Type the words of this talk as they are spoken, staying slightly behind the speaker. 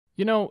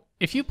You know,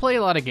 if you play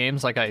a lot of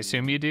games like I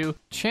assume you do,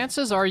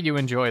 chances are you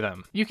enjoy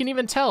them. You can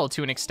even tell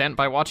to an extent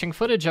by watching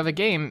footage of a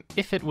game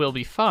if it will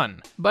be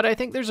fun. But I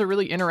think there's a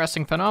really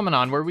interesting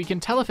phenomenon where we can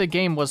tell if a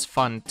game was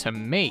fun to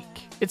make.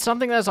 It's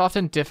something that is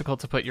often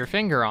difficult to put your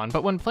finger on,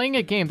 but when playing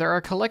a game, there are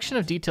a collection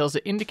of details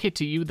that indicate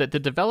to you that the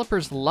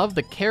developers love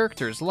the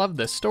characters, love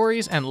the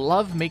stories, and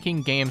love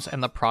making games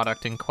and the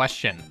product in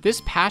question.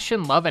 This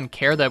passion, love, and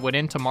care that went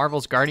into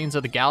Marvel's Guardians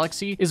of the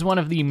Galaxy is one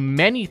of the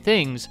many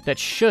things that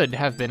should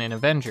have been in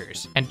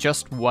Avengers, and just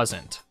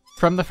wasn't.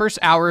 From the first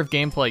hour of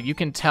gameplay, you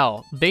can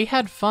tell they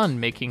had fun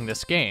making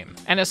this game.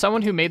 And as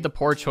someone who made the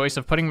poor choice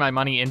of putting my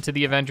money into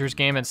the Avengers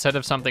game instead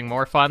of something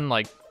more fun,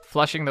 like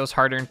flushing those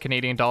hard-earned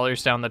Canadian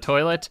dollars down the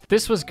toilet,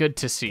 this was good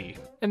to see.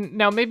 And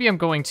now maybe I'm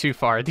going too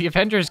far. The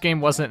Avengers game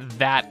wasn't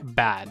that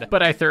bad,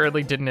 but I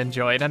thoroughly didn't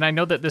enjoy it, and I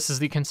know that this is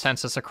the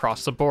consensus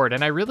across the board,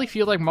 and I really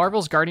feel like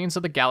Marvel's Guardians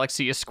of the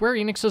Galaxy is Square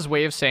Enix's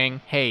way of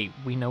saying, hey,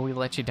 we know we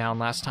let you down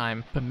last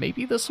time, but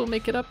maybe this will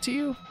make it up to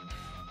you?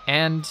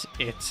 And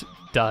it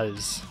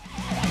does.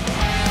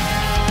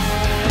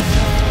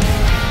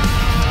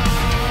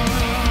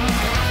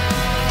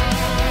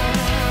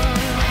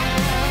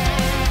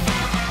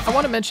 I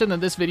want to mention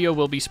that this video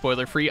will be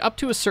spoiler-free up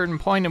to a certain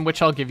point in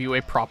which I'll give you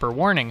a proper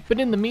warning, but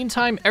in the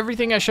meantime,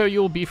 everything I show you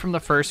will be from the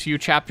first few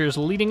chapters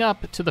leading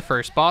up to the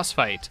first boss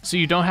fight, so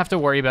you don't have to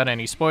worry about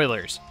any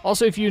spoilers.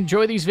 Also, if you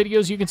enjoy these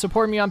videos, you can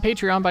support me on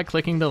Patreon by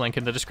clicking the link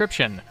in the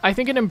description. I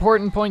think an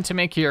important point to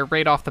make here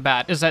right off the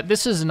bat is that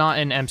this is not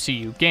an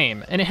MCU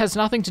game, and it has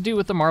nothing to do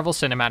with the Marvel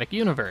Cinematic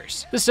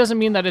Universe. This doesn't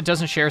mean that it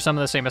doesn't share some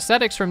of the same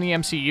aesthetics from the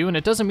MCU, and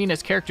it doesn't mean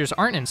its characters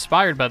aren't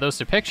inspired by those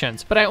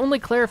depictions, but I only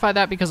clarify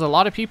that because a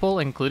lot of people,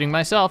 including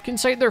myself, can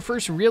cite their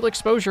first real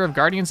exposure of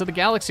Guardians of the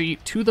Galaxy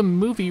to the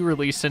movie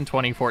released in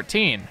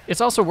 2014. It's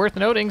also worth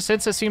noting,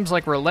 since it seems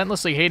like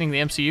relentlessly hating the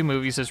MCU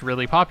movies is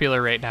really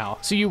popular right now,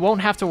 so you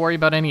won't have to worry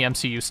about any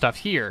MCU stuff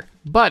here.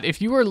 But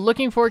if you are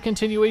looking for a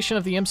continuation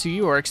of the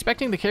MCU or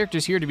expecting the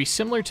characters here to be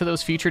similar to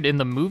those featured in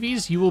the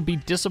movies, you will be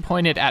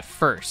disappointed at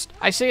first.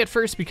 I say at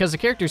first because the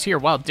characters here,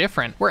 while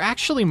different, were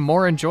actually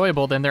more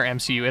enjoyable than their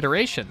MCU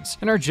iterations,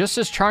 and are just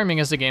as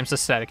charming as the game's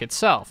aesthetic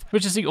itself,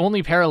 which is the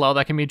only parallel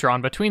that can be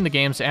drawn between the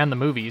games and the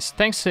movies,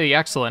 thanks to the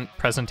excellent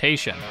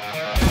presentation.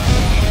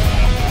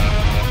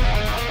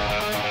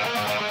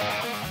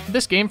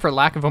 This game, for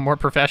lack of a more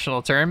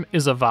professional term,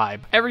 is a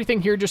vibe.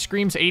 Everything here just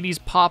screams 80s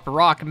pop,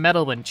 rock,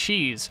 metal, and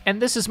cheese,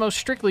 and this is most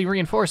strictly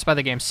reinforced by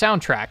the game's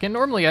soundtrack, and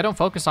normally I don't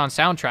focus on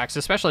soundtracks,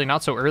 especially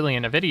not so early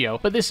in a video,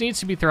 but this needs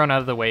to be thrown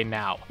out of the way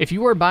now. If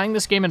you are buying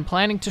this game and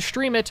planning to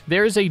stream it,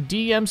 there is a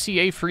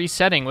DMCA-free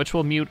setting which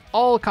will mute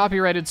all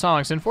copyrighted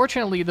songs, and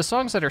fortunately, the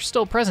songs that are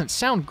still present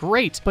sound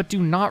great, but do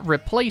not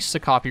replace the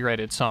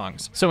copyrighted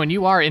songs. So when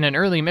you are in an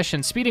early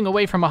mission speeding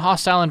away from a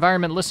hostile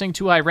environment listening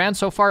to I Ran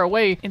So Far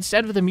Away,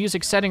 instead of the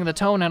music setting the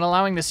tone and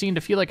allowing the scene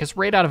to feel like it's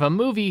right out of a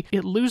movie,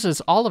 it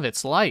loses all of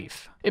its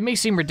life. It may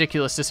seem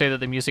ridiculous to say that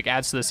the music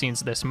adds to the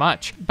scenes this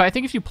much, but I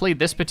think if you played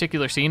this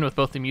particular scene with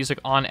both the music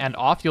on and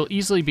off, you'll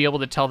easily be able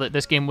to tell that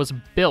this game was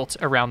built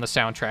around the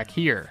soundtrack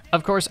here.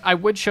 Of course, I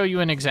would show you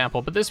an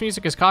example, but this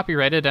music is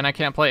copyrighted and I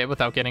can't play it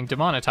without getting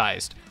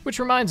demonetized. Which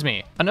reminds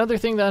me, another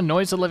thing that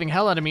annoys the living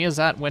hell out of me is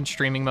that when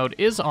streaming mode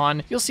is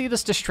on, you'll see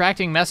this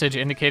distracting message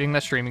indicating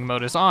that streaming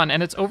mode is on,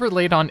 and it's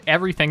overlaid on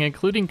everything,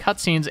 including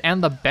cutscenes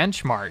and the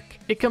benchmark.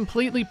 It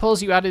completely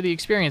pulls you out of the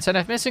experience, and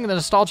if missing the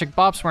nostalgic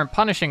bops weren't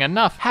punishing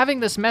enough, having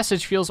this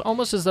message feels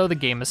almost as though the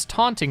game is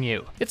taunting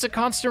you. It's a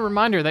constant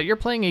reminder that you're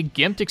playing a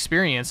gimped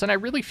experience, and I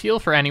really feel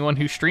for anyone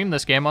who streamed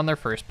this game on their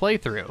first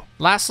playthrough.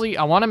 Lastly,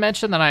 I want to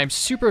mention that I am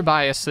super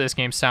biased to this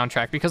game's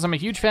soundtrack because I'm a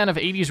huge fan of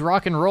 80s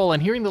rock and roll,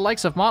 and hearing the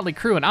likes of Motley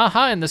Crue and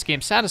Aha in this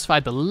game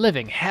satisfied the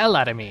living hell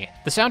out of me.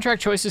 The soundtrack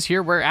choices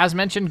here were, as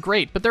mentioned,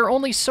 great, but they're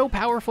only so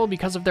powerful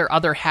because of their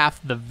other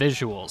half, the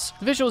visuals.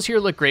 The visuals here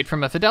look great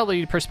from a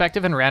fidelity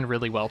perspective and ran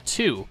really well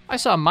too. I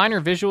saw minor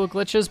visual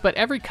glitches, but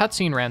every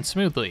cutscene ran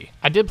smoothly.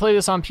 I did play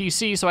this on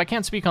PC, so I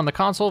can't speak on the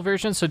console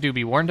version, so do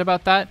be warned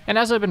about that. And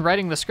as I've been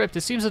writing the script,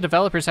 it seems the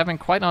developers have been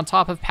quite on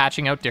top of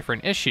patching out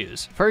different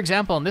issues. For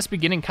example, in this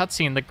beginning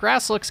cutscene, the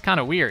grass looks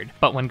kinda weird,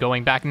 but when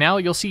going back now,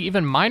 you'll see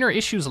even minor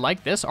issues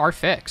like this are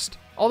fixed.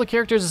 All the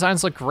characters'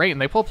 designs look great, and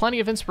they pull plenty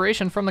of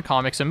inspiration from the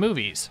comics and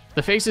movies.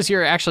 The faces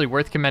here are actually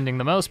worth commending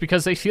the most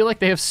because they feel like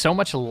they have so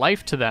much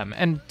life to them,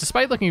 and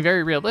despite looking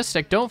very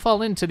realistic, don't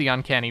fall into the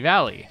uncanny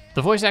valley.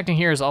 The voice acting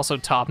here is also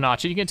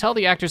top-notch, and you can tell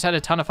the actors had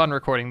a ton of fun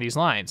recording these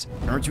lines.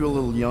 Aren't you a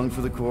little young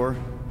for the Corps?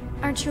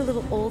 Aren't you a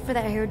little old for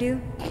that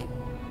hairdo?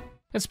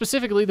 And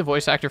specifically, the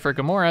voice actor for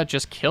Gamora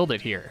just killed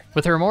it here,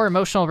 with her more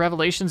emotional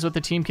revelations with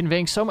the team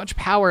conveying so much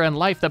power and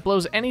life that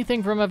blows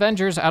anything from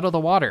Avengers out of the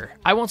water.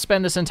 I won't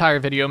spend this entire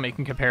video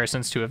making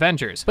comparisons to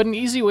Avengers, but an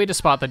easy way to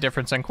spot the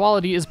difference in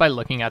quality is by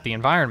looking at the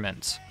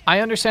environments. I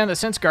understand that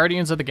since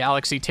Guardians of the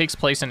Galaxy takes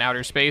place in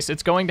outer space,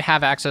 it's going to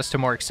have access to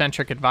more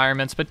eccentric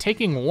environments, but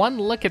taking one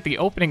look at the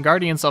opening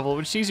Guardians level,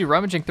 which sees you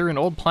rummaging through an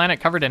old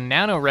planet covered in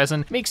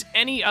nano-resin, makes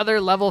any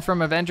other level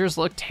from Avengers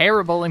look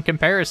terrible in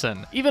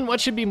comparison. Even what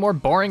should be more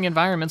boring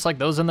environments like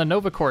those in the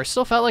Nova Corps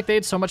still felt like they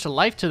had so much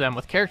life to them,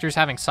 with characters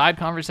having side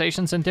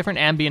conversations and different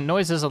ambient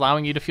noises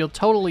allowing you to feel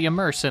totally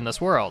immersed in this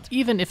world,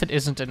 even if it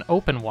isn't an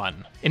open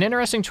one. An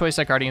interesting choice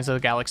that Guardians of the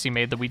Galaxy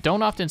made that we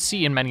don't often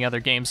see in many other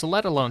games,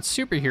 let alone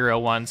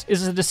superhero ones,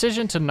 is the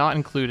decision to not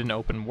include an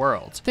open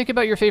world. Think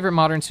about your favorite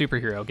modern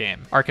superhero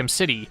game. Arkham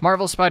City,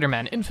 Marvel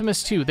Spider-Man,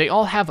 Infamous 2, they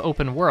all have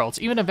open worlds.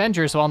 Even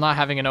Avengers, while not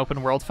having an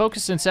open world,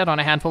 focused instead on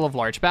a handful of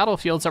large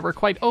battlefields that were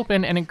quite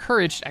open and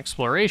encouraged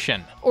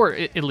exploration. Or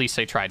at least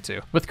they tried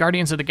to. With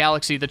Guardians of the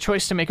Galaxy, the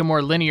choice to make a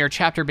more linear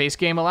chapter-based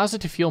game allows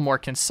it to feel more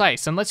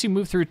concise and lets you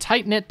move through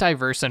tight-knit,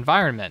 diverse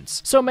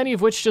environments, so many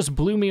of which just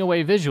blew me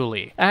away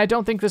visually. And I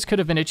don't think this could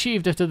have been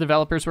achieved if the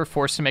developers were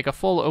forced to make a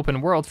full open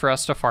world for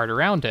us to fart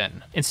around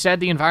in. Instead,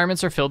 the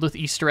environments are filled with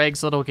Easter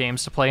eggs, little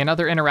games to play, and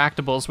other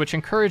interactables which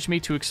encourage me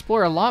to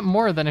explore a lot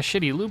more than a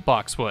shitty loot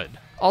box would.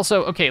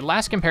 Also, okay,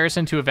 last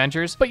comparison to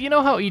Avengers, but you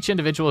know how each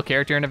individual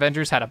character in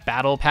Avengers had a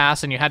battle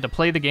pass and you had to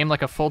play the game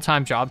like a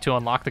full-time job to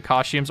unlock the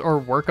costumes, or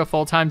work a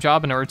full-time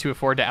job in order to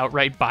afford to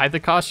outright buy the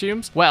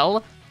costumes?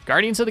 Well,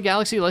 Guardians of the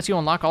Galaxy lets you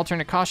unlock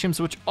alternate costumes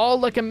which all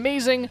look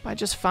amazing by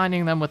just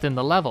finding them within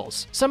the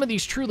levels. Some of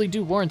these truly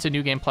do warrant a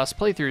New Game Plus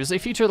playthroughs. They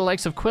feature the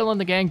likes of Quill and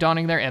the gang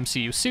donning their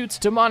MCU suits,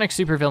 demonic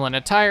supervillain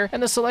attire,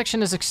 and the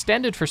selection is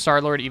extended for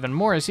Star-Lord even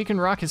more as he can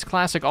rock his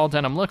classic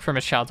all-denim look from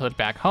his childhood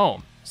back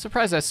home.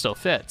 Surprised that still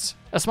fits.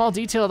 A small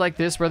detail like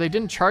this, where they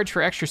didn't charge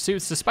for extra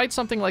suits despite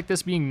something like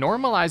this being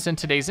normalized in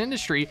today's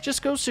industry,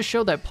 just goes to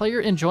show that player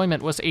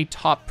enjoyment was a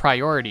top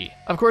priority.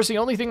 Of course, the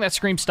only thing that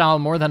screams style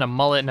more than a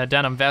mullet and a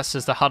denim vest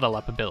is the Huddle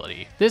Up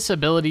ability. This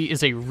ability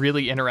is a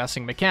really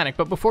interesting mechanic,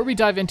 but before we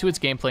dive into its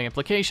gameplay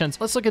implications,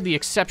 let's look at the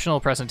exceptional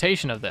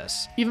presentation of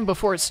this. Even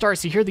before it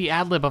starts, you hear the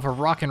ad-lib of a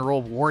rock and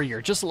roll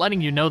warrior, just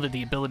letting you know that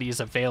the ability is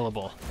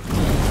available.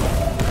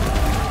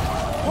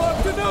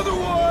 Another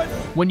one!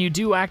 When you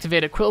do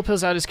activate it, Quill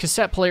pulls out his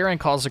cassette player and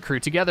calls the crew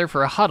together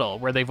for a huddle,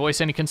 where they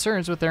voice any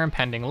concerns with their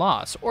impending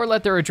loss, or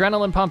let their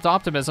adrenaline-pumped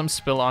optimism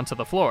spill onto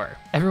the floor.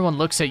 Everyone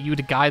looks at you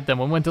to guide them,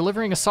 and when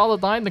delivering a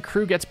solid line, the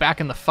crew gets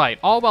back in the fight,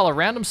 all while a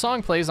random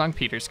song plays on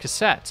Peter's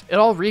cassette. It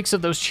all reeks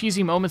of those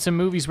cheesy moments in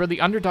movies where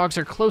the underdogs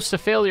are close to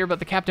failure, but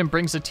the captain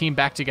brings the team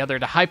back together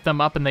to hype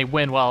them up and they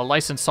win, while a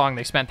licensed song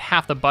they spent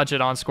half the budget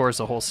on scores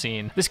the whole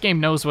scene. This game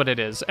knows what it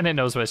is, and it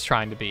knows what it's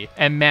trying to be.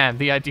 And man,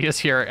 the ideas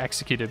here are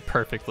executed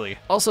perfectly.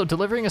 Also,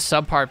 delivering a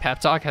subpar pep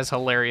talk has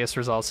hilarious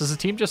results as the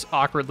team just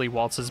awkwardly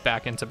waltzes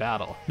back into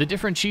battle. The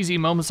different cheesy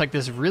moments like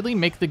this really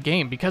make the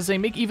game because they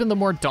make even the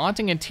more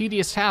daunting and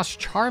tedious tasks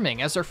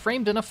charming as they're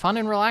framed in a fun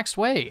and relaxed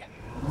way.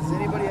 Does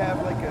anybody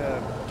have like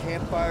a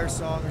campfire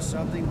song or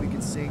something we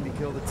can sing to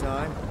kill the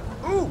time?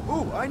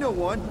 Ooh, I know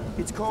one.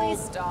 It's called...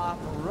 Please stop.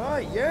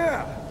 Right,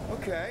 yeah.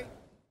 Okay.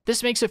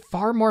 This makes it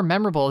far more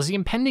memorable as the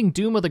impending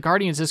doom of the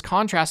Guardians is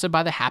contrasted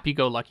by the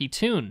happy-go-lucky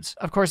tunes.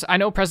 Of course, I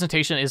know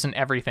presentation isn't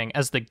everything,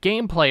 as the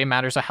gameplay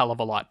matters a hell of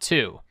a lot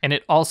too, and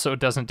it also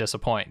doesn't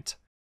disappoint.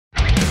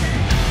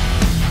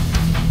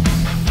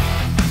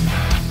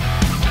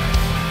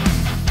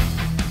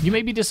 You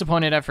may be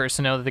disappointed at first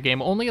to know that the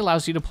game only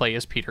allows you to play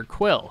as Peter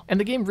Quill, and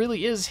the game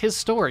really is his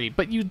story,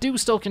 but you do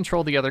still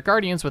control the other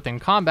Guardians within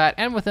combat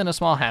and within a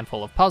small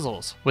handful of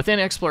puzzles. Within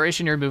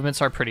exploration, your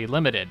movements are pretty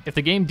limited. If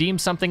the game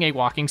deems something a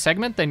walking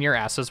segment, then your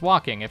ass is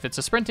walking. If it's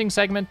a sprinting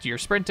segment, you're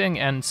sprinting,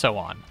 and so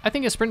on. I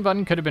think a sprint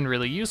button could have been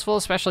really useful,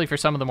 especially for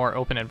some of the more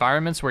open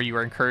environments where you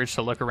are encouraged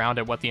to look around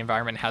at what the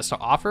environment has to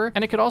offer,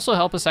 and it could also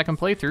help a second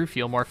playthrough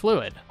feel more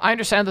fluid. I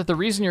understand that the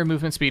reason your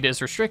movement speed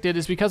is restricted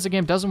is because the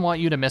game doesn't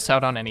want you to miss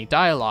out on any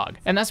dialogue.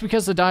 And that's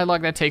because the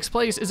dialogue that takes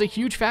place is a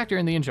huge factor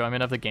in the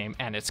enjoyment of the game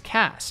and its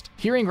cast.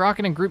 Hearing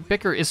Rocket and Groot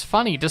bicker is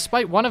funny,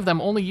 despite one of them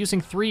only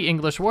using 3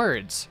 English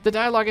words. The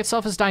dialogue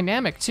itself is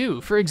dynamic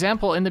too. For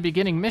example, in the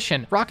beginning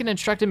mission, Rocket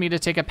instructed me to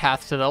take a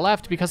path to the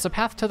left because the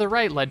path to the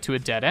right led to a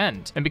dead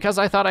end. And because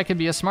I thought I could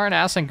be a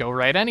smartass and go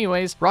right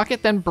anyways,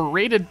 Rocket then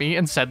berated me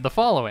and said the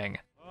following.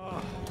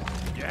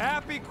 You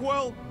happy,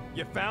 Quill?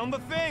 You found the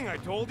thing I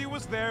told you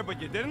was there, but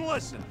you didn't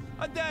listen.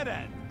 A dead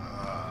end.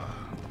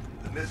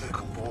 The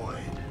mythical void.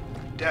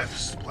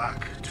 Death's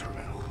black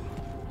terminal.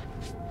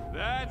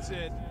 That's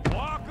it.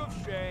 Walk of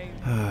shame.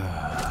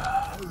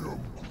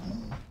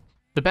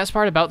 The best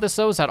part about this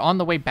though is that on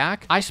the way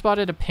back, I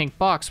spotted a pink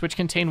box which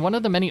contained one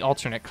of the many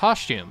alternate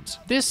costumes.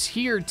 This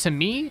here, to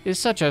me, is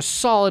such a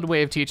solid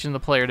way of teaching the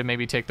player to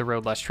maybe take the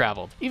road less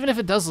traveled, even if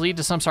it does lead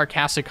to some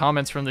sarcastic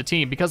comments from the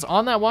team, because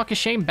on that walk of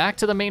shame back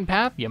to the main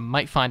path, you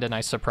might find a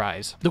nice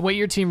surprise. The way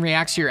your team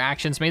reacts to your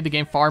actions made the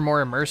game far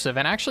more immersive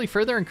and actually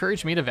further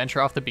encouraged me to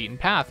venture off the beaten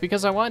path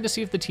because I wanted to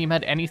see if the team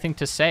had anything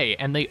to say,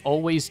 and they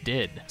always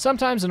did.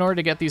 Sometimes in order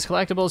to get these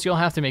collectibles, you'll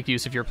have to make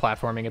use of your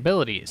platforming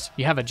abilities.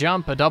 You have a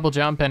jump, a double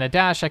jump, and a dash,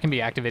 dash that can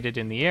be activated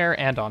in the air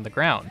and on the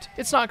ground.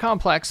 It's not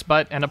complex,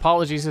 but, and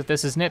apologies if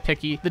this is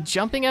nitpicky, the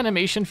jumping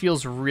animation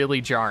feels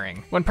really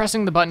jarring. When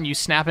pressing the button, you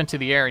snap into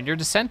the air and your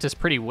descent is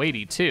pretty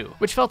weighty too,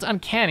 which felt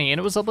uncanny and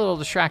it was a little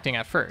distracting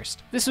at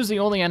first. This was the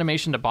only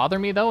animation to bother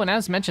me though, and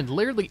as mentioned,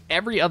 literally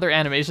every other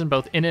animation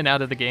both in and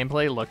out of the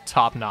gameplay looked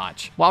top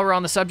notch. While we're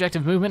on the subject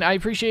of movement, I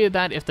appreciated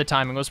that if the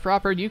timing was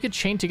proper, you could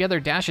chain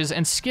together dashes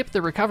and skip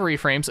the recovery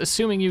frames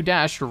assuming you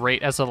dashed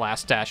right as the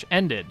last dash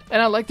ended.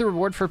 And I like the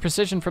reward for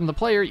precision from the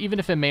player even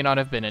if it may not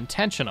have been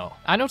intentional.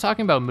 I know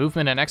talking about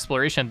movement and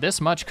exploration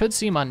this much could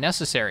seem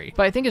unnecessary,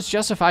 but I think it's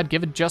justified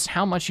given just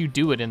how much you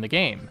do it in the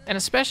game, and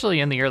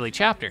especially in the early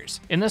chapters.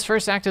 In this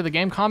first act of the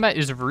game, combat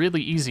is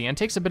really easy and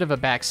takes a bit of a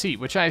back seat,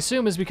 which I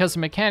assume is because the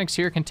mechanics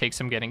here can take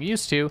some getting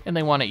used to, and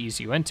they want to ease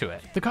you into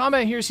it. The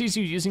combat here sees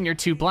you using your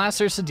 2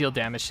 blasters to deal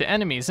damage to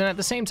enemies, and at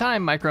the same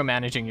time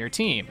micromanaging your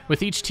team,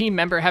 with each team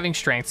member having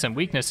strengths and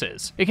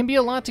weaknesses. It can be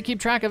a lot to keep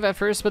track of at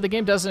first, but the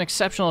game does an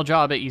exceptional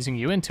job at easing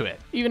you into it,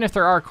 even if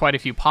there are quite a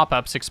few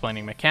pop-ups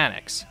explaining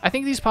mechanics. I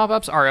think these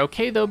pop-ups are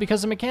okay though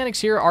because the mechanics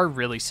here are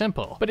really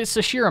simple, but it's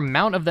the sheer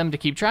amount of them to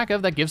keep track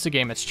of that gives the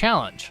game its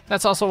challenge.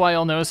 That's also why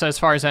you'll notice as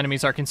far as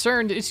enemies are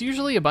concerned, it's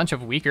usually a bunch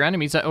of weaker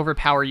enemies that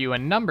overpower you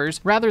in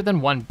numbers rather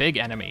than one big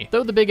enemy,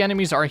 though the big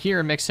enemies are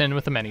here mixed in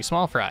with the many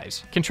small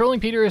fries. Controlling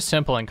Peter is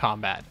simple in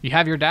combat. You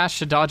have your dash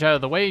to dodge out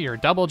of the way, your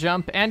double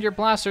jump, and your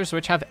blasters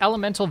which have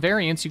elemental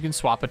variants you can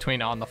swap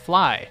between on the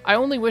fly. I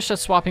only wish that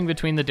swapping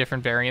between the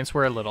different variants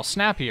were a little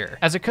snappier,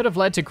 as it could have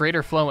led to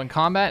greater flow in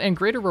combat and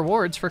greater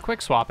rewards for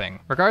quick swapping.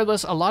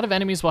 Regardless, a lot of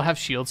enemies will have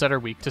shields that are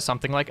weak to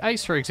something like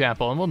ice for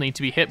example, and will need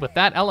to be hit with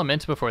that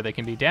element before they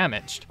can be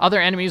damaged. Other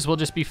enemies will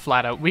just be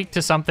flat out weak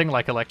to something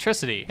like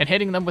electricity, and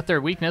hitting them with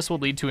their weakness will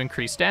lead to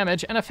increased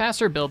damage and a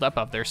faster build-up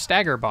of their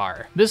stagger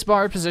bar. This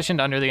bar,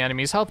 positioned under the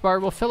enemy's health bar,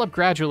 will fill up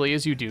gradually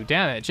as you do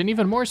damage, and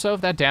even more so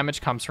if that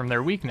damage comes from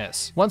their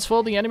weakness. Once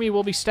full, the enemy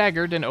will be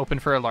staggered and open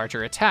for a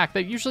larger attack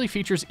that usually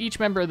features each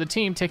member of the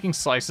team taking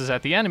slices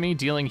at the enemy,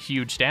 dealing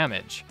huge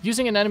damage.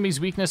 Using an enemy's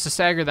weakness to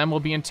stagger them will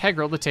be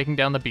integral to taking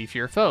down the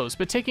beefier foes,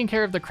 but taking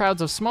care of the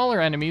crowds of smaller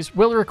enemies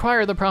will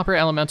require the proper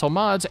elemental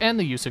mods and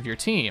the use of your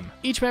team.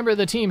 Each member of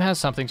the team has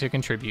something to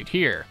contribute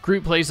here.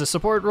 Groot plays the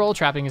support role,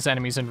 trapping his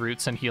enemies in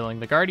roots and healing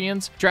the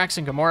guardians. Drax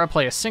and Gamora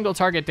play a single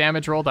target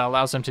damage role that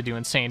allows them to do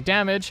insane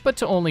damage, but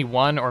to only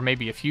one or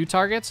maybe a few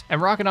targets.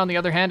 And Rocket, on the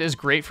other hand, is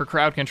great for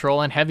crowd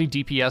control and heavy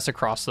DPS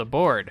across the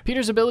board.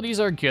 Peter's abilities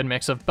are a good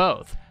mix of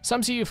both.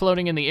 Some see you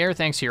floating in the air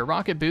thanks to your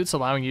rocket boots,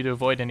 allowing you to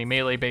avoid any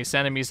melee-based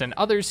enemies, and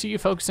others see you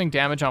focusing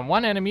damage on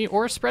one enemy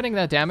or spreading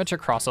that damage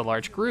across a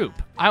large group.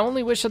 I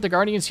only wish that the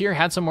Guardians here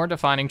had some more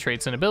defining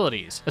traits and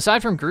abilities.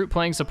 Aside from Groot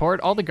playing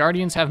support, all the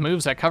Guardians have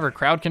moves that cover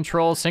crowd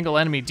control, single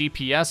enemy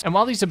DPS, and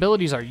while these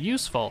abilities are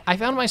useful, I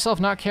found myself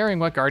not caring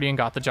what Guardian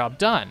got the job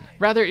done.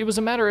 Rather, it was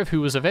a matter of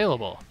who was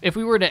available. If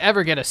we were to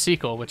ever get a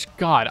sequel, which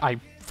God, I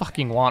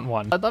fucking want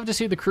one, I'd love to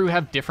see the crew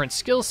have different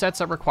skill sets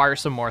that require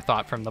some more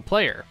thought from the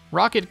player.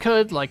 Rocket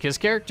could, like his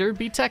character,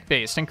 be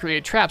tech-based and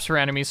create traps for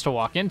enemies to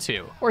walk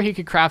into, or he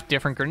could craft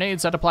different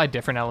grenades that apply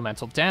different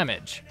elemental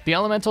damage. The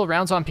elemental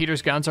rounds on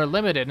Peter's guns are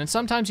limited, and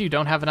sometimes you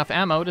don't have enough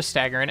ammo to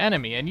stagger an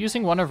enemy, and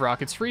using one of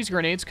Rocket's freeze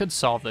grenades could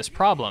solve this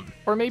problem.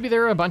 Or maybe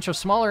there are a bunch of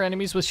smaller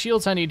enemies with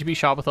shields that need to be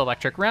shot with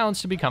electric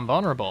rounds to become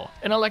vulnerable.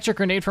 An electric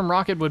grenade from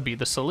Rocket would be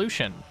the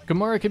solution.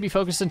 Gamora could be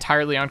focused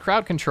entirely on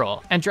crowd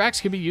control, and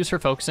Drax could be used for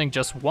focusing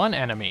just one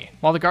enemy.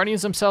 While the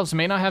Guardians themselves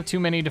may not have too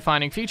many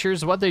defining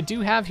features, what they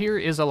do have here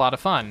is a lot of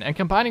fun, and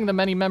combining the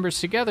many members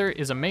together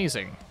is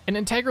amazing. An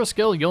integral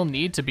skill you'll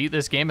need to beat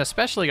this game,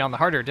 especially on the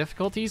harder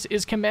difficulties,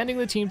 is commanding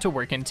the team to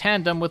work in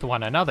tandem with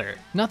one another.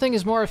 Nothing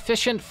is more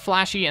efficient,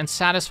 flashy, and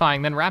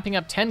satisfying than wrapping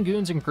up 10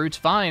 goons in Groot's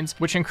vines,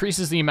 which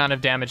increases the amount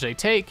of damage they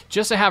take,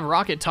 just to have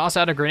Rocket toss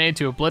out a grenade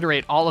to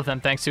obliterate all of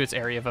them thanks to its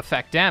area of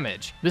effect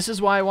damage. This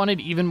is why I wanted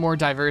even more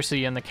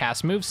diversity in the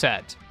cast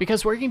moveset,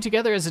 because working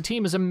together as a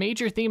team is a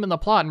major theme in the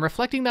plot, and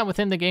reflecting that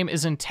within the game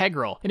is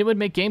integral, and it would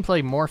make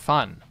gameplay more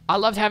fun. I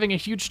loved having a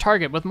huge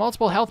target with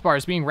multiple health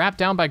bars being wrapped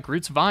down by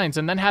Groot's vines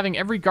and then having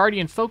every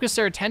Guardian focus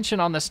their attention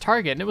on this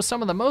target, and it was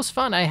some of the most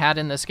fun I had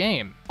in this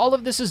game. All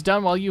of this is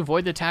done while you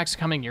avoid the attacks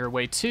coming your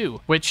way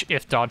too, which,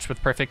 if dodged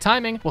with perfect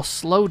timing, will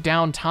slow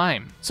down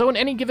time. So in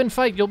any given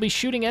fight, you'll be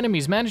shooting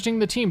enemies, managing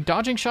the team,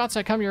 dodging shots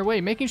that come your way,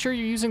 making sure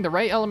you're using the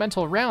right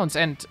elemental rounds,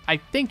 and I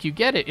think you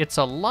get it, it's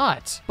a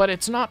lot, but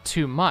it's not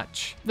too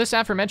much. This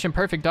aforementioned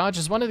perfect dodge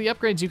is one of the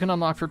upgrades you can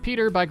unlock for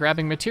Peter by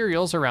grabbing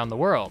materials around the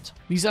world.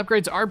 These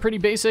upgrades are pretty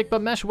basic,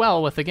 but mesh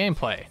well with the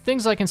gameplay.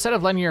 Things like instead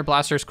of letting your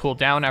blasters cool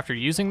down after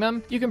using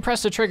them, you can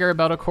press the trigger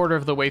about a quarter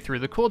of the way through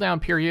the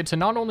cooldown period to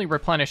not only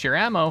replenish your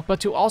ammo,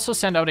 but to also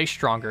send out a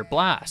stronger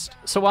blast.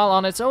 So while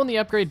on its own the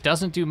upgrade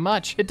doesn't do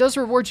much, it does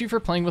reward you for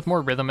playing with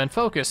more rhythm and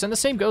focus, and the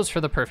same goes for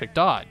the perfect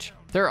dodge.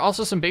 There are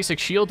also some basic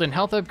shield and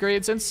health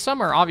upgrades, and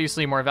some are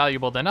obviously more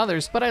valuable than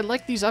others, but I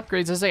like these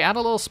upgrades as they add a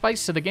little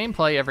spice to the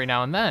gameplay every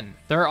now and then.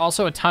 There are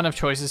also a ton of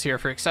choices here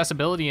for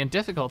accessibility and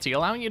difficulty,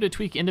 allowing you to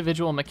tweak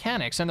individual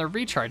mechanics and their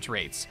recharge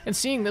rates, and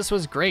seeing this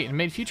was great and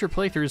made future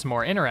playthroughs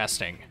more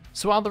interesting.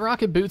 So while the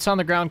rocket boots on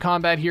the ground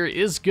combat here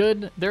is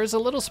good, there's a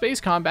little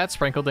space combat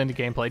sprinkled into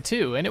gameplay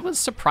too, and it was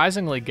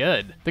surprisingly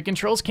good. The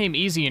controls came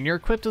easy and you're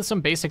equipped with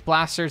some basic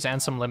blasters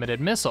and some limited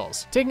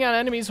missiles. Taking out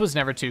enemies was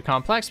never too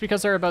complex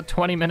because there are about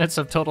 20 minutes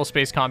of total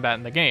space combat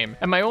in the game,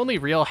 and my only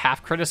real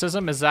half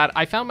criticism is that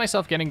I found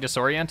myself getting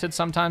disoriented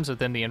sometimes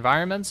within the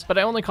environments, but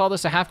I only call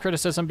this a half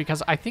criticism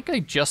because I think I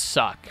just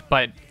suck,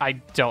 but I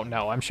don't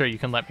know. I'm sure you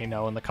can let me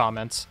know in the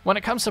comments. When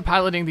it comes to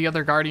piloting the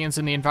other Guardians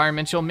in the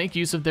environment, you'll make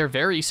use of their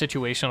very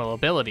situational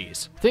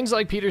abilities. Things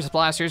like Peter's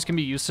blasters can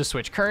be used to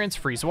switch currents,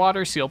 freeze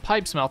water, seal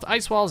pipes, melt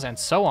ice walls, and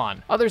so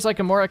on. Others like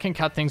Gamora can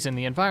cut things in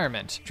the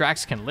environment.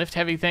 Drax can lift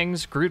heavy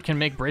things, Groot can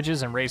make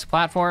bridges and raise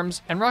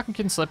platforms, and Raccoon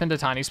can slip into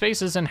tiny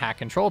spaces and hack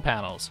control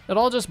panels. It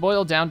all just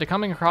boiled down to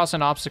coming across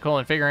an obstacle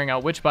and figuring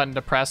out which button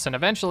to press, and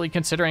eventually,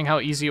 considering how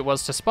easy it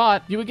was to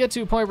spot, you would get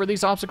to a point where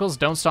these obstacles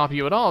don't stop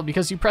you at all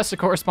because you press the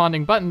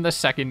corresponding button the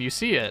second you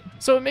see it.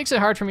 So it makes it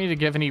hard for me to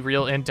give any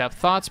real in-depth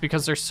thoughts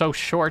because they're so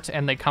short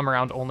and they come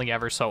around only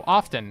ever so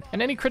often,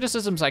 and any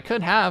criticisms I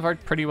could have are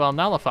pretty well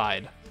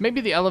nullified. Maybe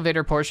the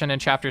elevator portion in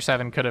Chapter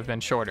 7 could have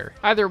been shorter.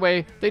 Either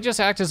way, they just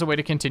act as a way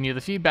to continue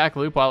the feedback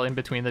loop while in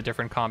between the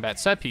different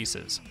combat set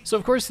pieces. So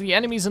of course the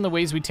enemies and the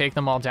ways we take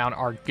them all down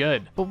are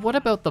good, but what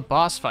about the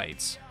boss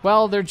fights?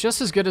 Well, they're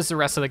just as good as the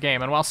rest of the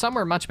game, and while some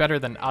were much better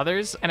than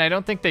others, and I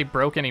don't think they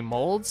broke any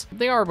molds,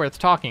 they are worth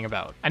talking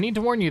about. I need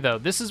to warn you though,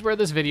 this is where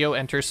this video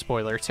enters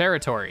spoiler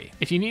territory.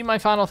 If you need my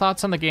final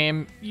thoughts on the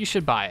game, you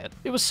should buy it.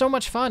 It was so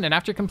much fun, and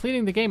after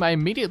completing the game I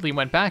immediately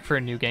went back for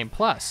a New Game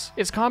Plus.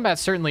 Its combat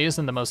certainly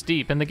isn't the most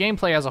deep, and the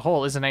gameplay as a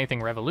whole isn't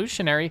anything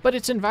revolutionary, but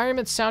its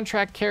environment,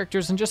 soundtrack,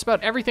 characters, and just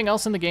about everything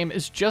else in the game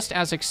is just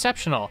as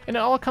exceptional, and it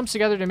all comes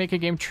together to make a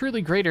game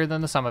truly greater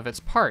than the sum of its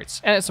parts,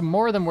 and it's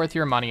more than worth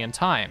your money and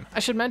time. I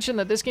should mention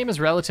that this game is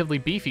relatively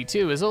beefy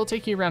too, as it'll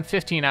take you around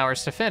 15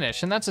 hours to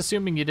finish, and that's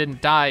assuming you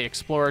didn't die,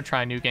 explore,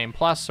 try New Game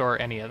Plus,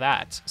 or any of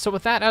that. So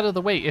with that out of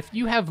the way, if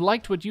you have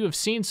liked what you have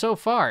seen so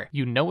far,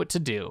 you know what to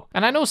do.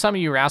 And I know some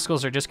of you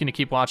rascals are just going to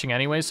keep watching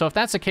anyway, so if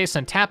that's the case,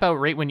 then tap out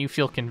right when you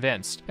feel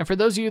convinced. And for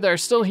those of you that are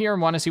still here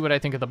and want to see what I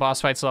think of the boss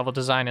fights, level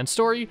design, and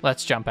story,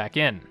 let's jump back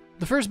in.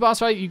 The first boss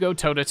fight you go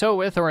toe-to-toe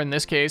with, or in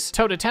this case,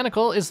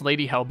 toe-to-tentacle, is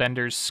Lady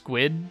Hellbender's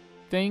squid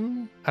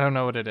thing? I don't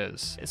know what it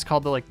is. It's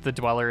called the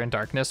Dweller in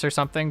Darkness or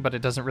something, but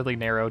it doesn't really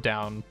narrow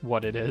down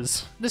what it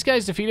is. This guy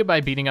is defeated by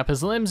beating up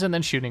his limbs and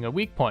then shooting a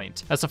weak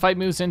point. As the fight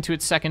moves into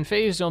its second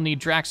phase, you'll need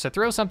Drax to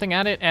throw something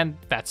at it, and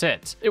that's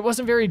it. It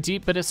wasn't very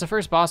deep, but it's the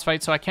first boss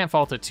fight, so I can't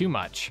fault it too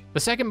much. The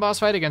second boss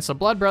fight against the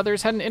Blood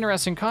Brothers had an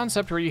interesting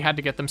concept where you had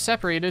to get them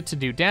separated to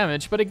do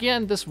damage, but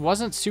again, this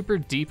wasn't super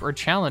deep or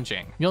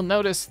challenging. You'll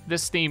notice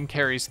this theme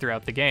carries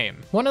throughout the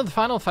game. One of the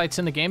final fights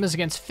in the game is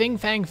against Fin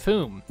Fang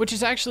Foom, which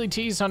is actually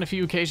teased on a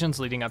few occasions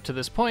leading up to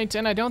this point,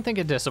 and I don't think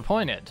it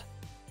disappointed.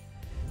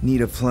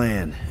 Need a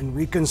plan. And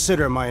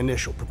reconsider my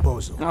initial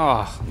proposal.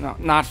 Oh, no,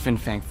 not Fin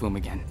Fang Foom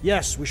again.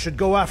 Yes, we should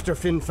go after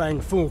Fin Fang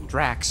Foom.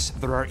 Drax,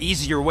 there are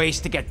easier ways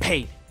to get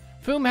paid.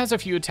 Foom has a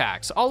few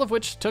attacks, all of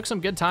which took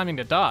some good timing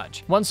to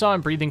dodge. One saw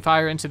him breathing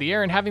fire into the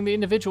air and having the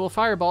individual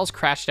fireballs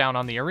crash down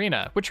on the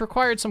arena, which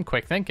required some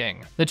quick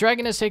thinking. The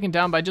dragon is taken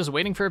down by just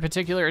waiting for a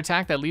particular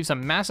attack that leaves a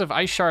massive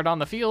ice shard on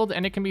the field,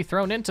 and it can be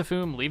thrown into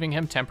Foom, leaving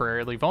him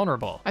temporarily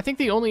vulnerable. I think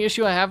the only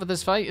issue I have with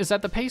this fight is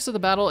that the pace of the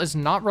battle is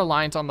not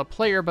reliant on the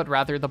player, but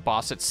rather the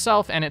boss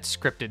itself and its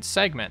scripted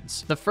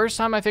segments. The first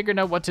time I figured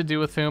out what to do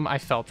with Foom, I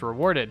felt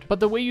rewarded,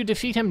 but the way you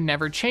defeat him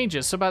never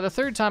changes, so by the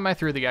third time I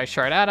threw the ice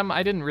shard at him,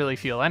 I didn't really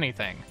feel anything.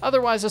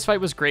 Otherwise, this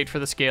fight was great for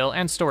the scale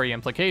and story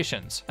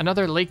implications.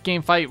 Another late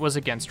game fight was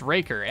against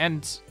Raker,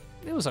 and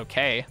it was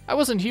okay. I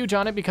wasn't huge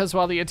on it because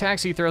while the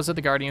attacks he throws at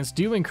the Guardians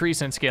do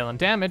increase in scale and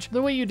damage,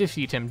 the way you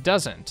defeat him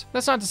doesn't.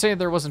 That's not to say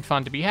there wasn't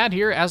fun to be had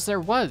here, as there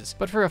was,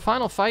 but for a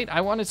final fight,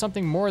 I wanted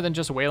something more than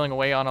just wailing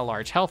away on a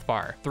large health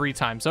bar, 3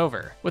 times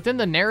over. Within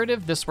the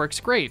narrative, this works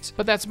great,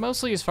 but that's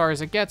mostly as far as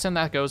it gets, and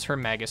that goes for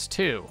Magus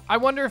too. I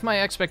wonder if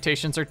my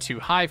expectations are too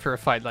high for a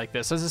fight like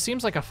this, as it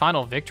seems like a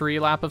final victory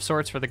lap of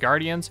sorts for the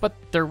Guardians, but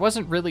there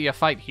wasn't really a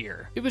fight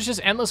here. It was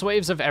just endless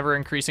waves of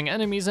ever-increasing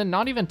enemies, and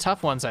not even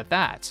tough ones at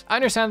that. I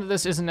understand that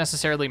this isn't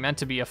necessarily meant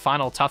to be a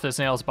final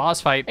tough-as-nails boss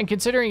fight, and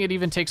considering it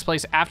even takes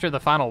place after the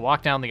final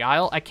walk down the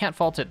aisle, I can't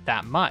fault it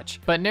that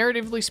much. But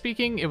narratively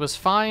speaking, it was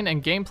fine,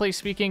 and gameplay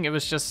speaking, it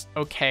was just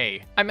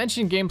okay. I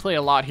mentioned gameplay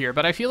a lot here,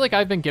 but I feel like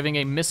I've been giving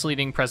a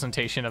misleading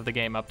presentation of the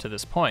game up to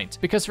this point,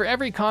 because for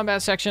every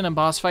combat section and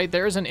boss fight,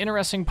 there is an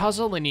interesting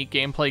puzzle, a neat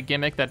gameplay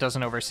gimmick that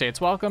doesn't overstay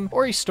its welcome,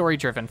 or a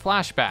story-driven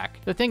flashback.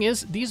 The thing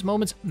is, these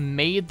moments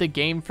made the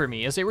game for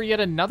me, as they were yet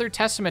another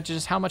testament to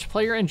just how much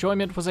player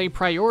enjoyment was a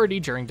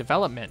priority during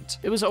development.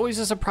 It was always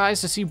a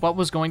surprise to see what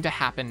was going to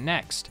happen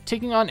next.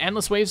 Taking on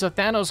endless waves of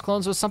Thanos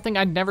clones was something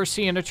I'd never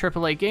see in a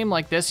AAA game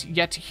like this,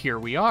 yet here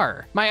we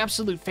are. My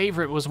absolute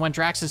favorite was when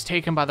Drax is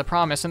taken by the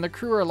Promise and the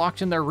crew are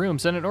locked in their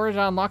rooms, and in order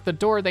to unlock the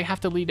door, they have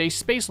to lead a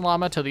space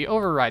llama to the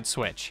override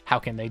switch. How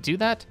can they do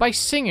that? By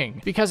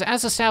singing, because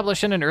as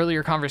established in an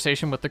earlier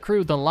conversation with the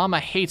crew, the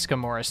llama hates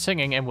Gamora's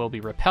singing and will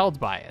be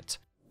repelled by it.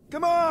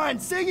 Come on,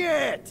 sing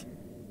it!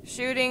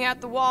 Shooting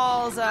at the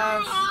walls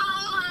of...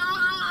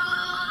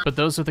 But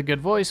those with a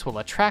good voice will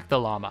attract the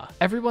llama.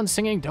 Everyone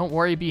singing "Don't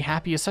Worry, Be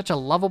Happy" is such a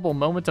lovable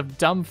moment of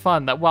dumb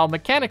fun that while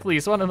mechanically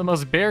is one of the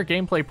most bare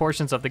gameplay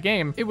portions of the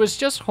game, it was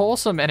just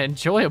wholesome and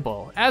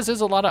enjoyable, as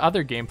is a lot of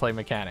other gameplay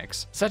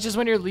mechanics. Such as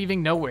when you're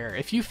leaving nowhere.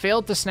 If you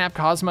failed to snap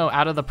Cosmo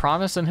out of the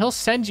promise, and he'll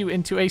send you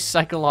into a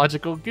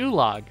psychological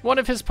gulag. One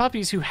of his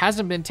puppies who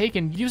hasn't been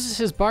taken uses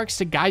his barks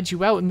to guide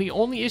you out, and the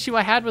only issue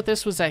I had with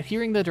this was that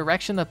hearing the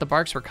direction that the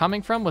barks were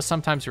coming from was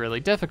sometimes really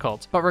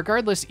difficult. But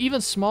regardless,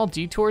 even small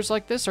detours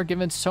like this are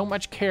given so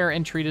much care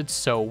and treated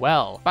so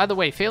well. By the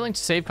way, failing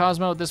to save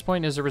Cosmo at this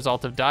point is a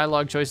result of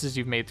dialogue choices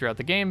you've made throughout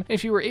the game.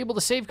 If you were able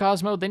to save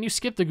Cosmo, then you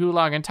skip the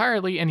gulag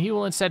entirely and he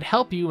will instead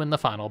help you in the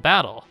final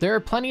battle. There are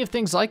plenty of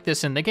things like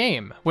this in the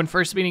game. When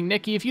first meeting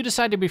Nikki, if you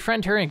decide to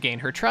befriend her and gain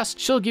her trust,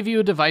 she'll give you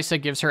a device that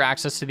gives her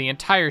access to the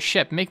entire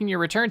ship, making your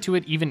return to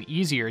it even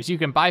easier as you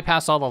can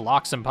bypass all the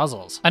locks and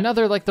puzzles.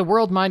 Another, like the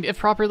World Mind, if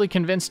properly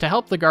convinced to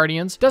help the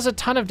Guardians, does a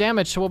ton of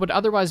damage to what would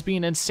otherwise be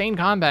an insane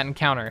combat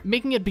encounter,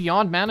 making it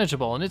beyond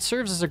manageable, and it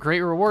serves as a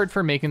great reward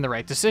for making the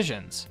right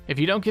decisions. If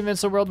you don't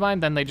convince the World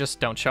Mind, then they just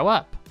don't show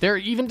up. There are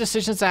even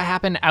decisions that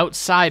happen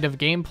outside of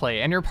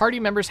gameplay, and your party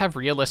members have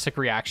realistic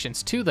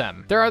reactions to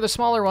them. There are the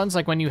smaller ones,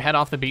 like when you head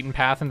off the beaten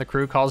path and the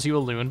crew calls you a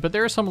loon, but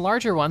there are some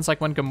larger ones, like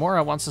when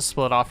Gamora wants to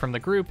split off from the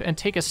group and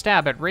take a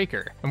stab at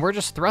Raker, and we're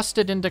just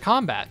thrusted into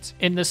combat.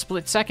 In this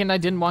split second, I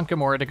didn't want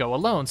Gamora to go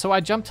alone, so I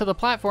jumped to the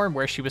platform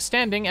where she was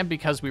standing, and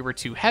because we were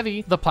too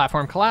heavy, the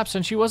platform collapsed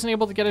and she wasn't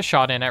able to get a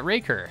shot in at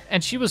Raker,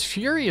 and she was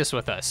furious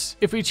with us.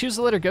 If we choose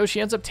to let her go, she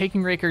ends up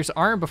taking Raker's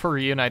arm before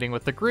reuniting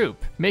with the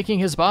group, making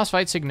his boss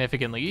fight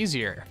significantly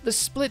easier. The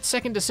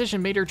split-second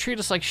decision made her treat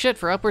us like shit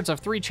for upwards of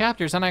 3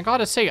 chapters, and I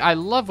gotta say, I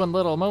love when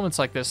little moments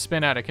like this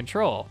spin out of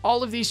control.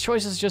 All of these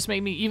choices just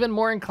made me even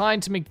more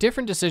inclined to make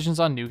different decisions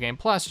on New Game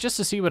Plus just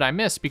to see what I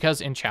missed,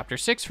 because in Chapter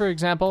 6, for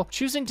example,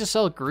 choosing to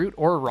sell Groot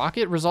or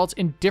Rocket results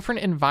in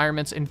different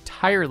environments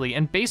entirely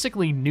and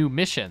basically new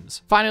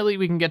missions. Finally,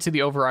 we can get to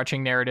the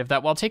overarching narrative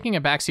that, while taking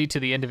a backseat to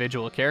the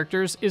individual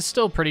characters, is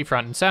still pretty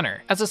front and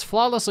center, as it's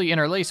flawlessly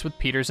interlaced with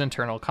Peter's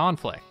internal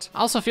conflict.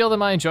 I also feel that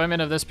my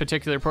enjoyment of this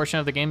particular portion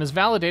of the game is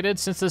validated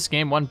since this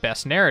game won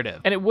Best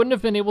Narrative, and it wouldn't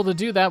have been able to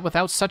do that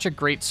without such a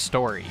great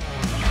story.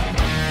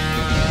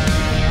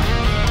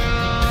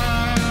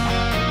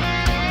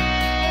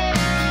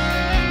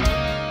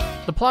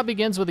 The plot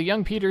begins with a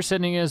young Peter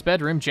sitting in his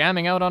bedroom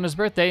jamming out on his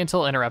birthday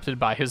until interrupted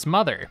by his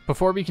mother.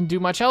 Before we can do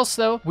much else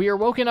though, we are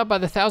woken up by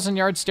the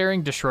 1,000-yard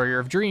staring destroyer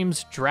of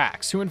dreams,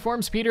 Drax, who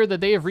informs Peter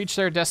that they have reached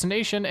their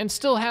destination and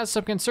still has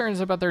some concerns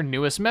about their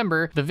newest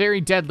member, the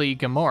very deadly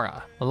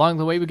Gamora. Along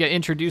the way we get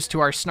introduced to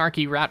our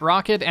snarky rat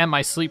Rocket and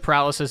my sleep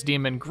paralysis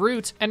demon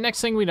Groot, and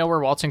next thing we know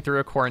we're waltzing through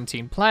a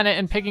quarantine planet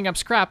and picking up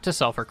scrap to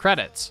sell for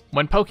credits.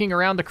 When poking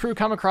around, the crew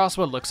come across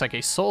what looks like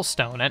a soul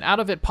stone, and out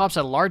of it pops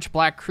a large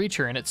black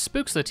creature, and it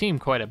spooks the team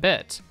quite a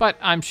bit, but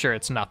I'm sure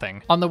it's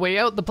nothing. On the way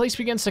out, the place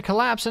begins to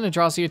collapse and it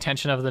draws the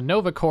attention of the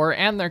Nova Corps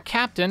and their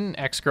captain,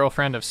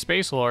 ex-girlfriend of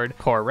Space Lord,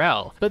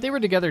 Kor-El, but they were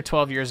together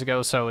 12 years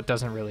ago, so it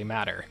doesn't really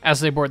matter.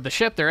 As they board the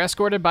ship, they're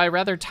escorted by a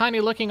rather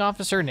tiny-looking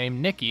officer named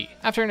Nikki.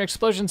 After an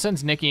explosion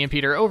sends Nikki and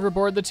Peter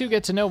overboard, the two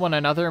get to know one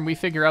another and we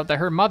figure out that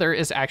her mother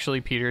is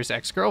actually Peter's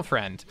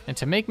ex-girlfriend. And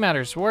to make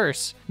matters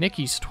worse,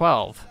 Nikki's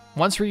 12.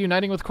 Once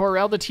reuniting with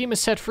Kor-El, the team is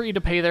set free to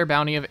pay their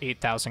bounty of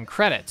 8,000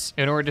 credits.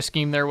 In order to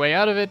scheme their way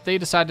out of it, they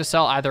decide to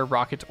sell either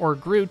Rocket or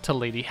Groot to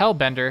Lady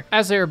Hellbender,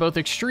 as they are both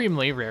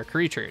extremely rare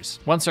creatures.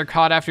 Once they're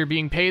caught after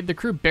being paid, the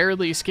crew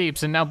barely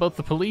escapes, and now both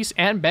the police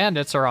and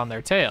bandits are on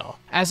their tail.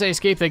 As they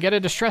escape, they get a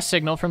distress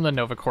signal from the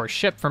Nova Corps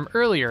ship from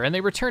earlier, and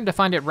they return to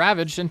find it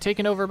ravaged and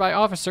taken over by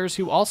officers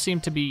who all seem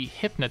to be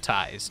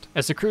hypnotized.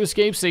 As the crew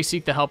escapes, they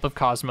seek the help of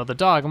Cosmo the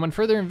dog, and when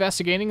further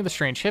investigating the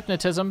strange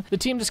hypnotism, the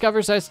team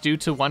discovers that it's due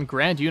to one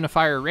grand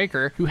unifier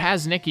Raker, who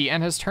has Nikki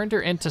and has turned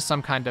her into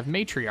some kind of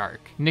matriarch.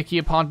 Nikki,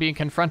 upon being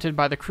confronted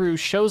by the crew,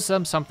 shows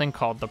them something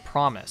called the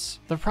Promise.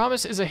 The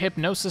Promise is a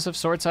hypnosis of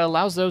sorts that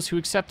allows those who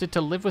accept it to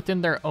live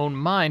within their own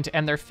mind,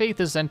 and their faith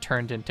is then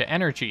turned into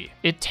energy.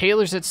 It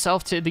tailors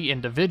itself to the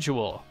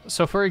individual.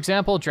 So for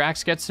example,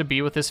 Drax gets to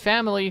be with his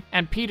family,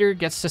 and Peter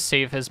gets to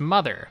save his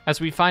mother,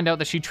 as we find out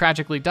that she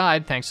tragically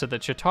died thanks to the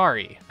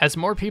Chitauri. As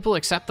more people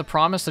accept the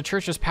Promise, the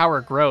Church's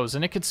power grows,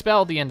 and it could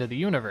spell the end of the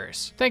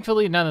universe.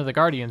 Thankfully, none of the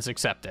Guardians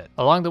accept it.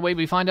 Along the way,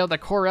 we find out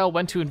that Kor-El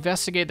went to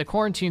investigate the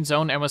quarantine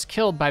zone and was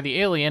killed by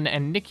the alien,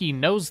 and Nikki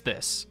knows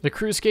this. The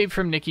crew escaped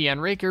from Nikki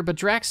and Raker, but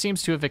Drax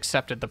seems to have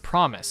accepted the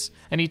Promise,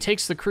 and he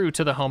takes the crew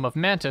to the home of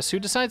Mantis, who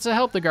decides to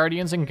help the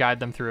Guardians and guide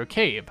them through a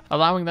cave,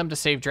 allowing them to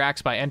save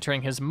Drax by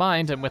entering his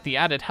mind and, with the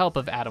added help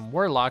of Adam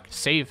Warlock,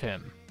 save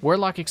him.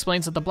 Warlock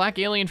explains that the black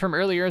alien from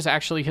earlier is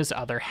actually his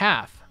other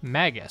half,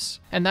 Magus,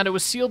 and that it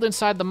was sealed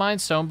inside the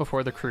Mind Stone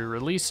before the crew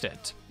released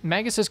it.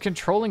 Magus is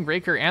controlling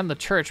Raker and the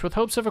Church with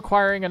hopes of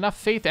acquiring enough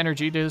faith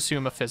energy to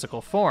assume a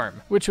physical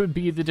form, which would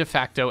be the de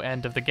facto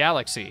end of the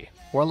galaxy.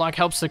 Warlock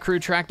helps the crew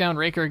track down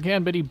Raker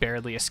again, but he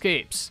barely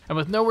escapes. And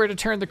with nowhere to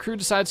turn, the crew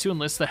decides to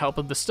enlist the help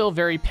of the still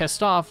very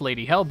pissed off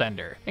Lady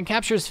Hellbender, and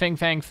captures Fin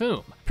Fang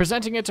Foom,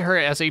 presenting it to her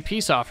as a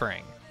peace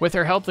offering. With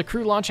her help, the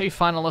crew launch a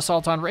final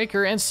assault on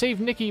Raker and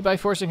save Nikki by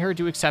forcing her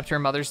to accept her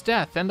mother's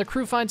death, and the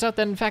crew finds out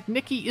that in fact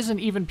Nikki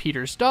isn't even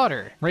Peter's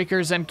daughter. Raker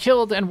is then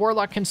killed, and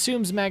Warlock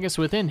consumes Magus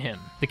within him.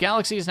 The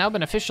galaxy has now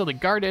been officially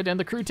guarded, and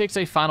the crew takes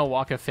a final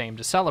walk of fame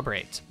to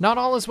celebrate. Not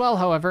all is well,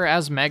 however,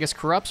 as Magus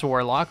corrupts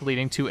Warlock,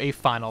 leading to a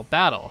final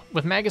battle.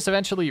 With Magus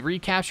eventually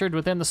recaptured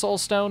within the Soul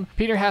Stone,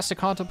 Peter has to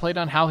contemplate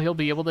on how he'll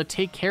be able to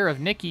take care of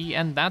Nikki,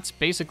 and that's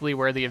basically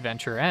where the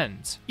adventure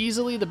ends.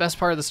 Easily the best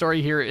part of the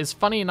story here is,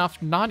 funny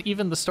enough, not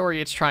even the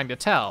story it's trying to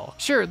tell.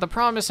 Sure, the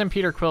promise in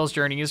Peter Quill's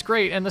journey is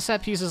great, and the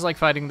set pieces like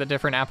fighting the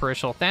different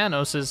apparitional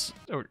Thanoses,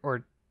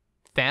 or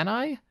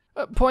Thani?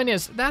 Point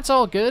is, that's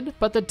all good,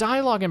 but the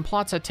dialogue and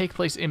plots that take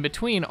place in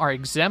between are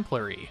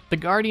exemplary. The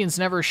Guardians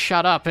never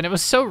shut up, and it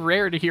was so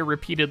rare to hear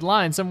repeated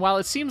lines, and while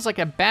it seems like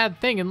a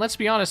bad thing, and let's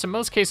be honest, in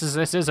most cases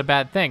this is a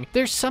bad thing,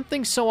 there's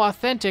something so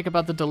authentic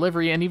about the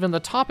delivery and even the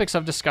topics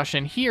of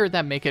discussion here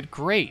that make it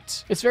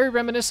great. It's very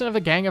reminiscent of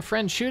a gang of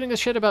friends shooting the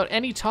shit about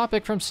any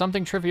topic, from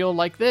something trivial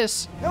like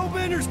this.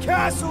 Hellbender's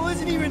castle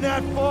isn't even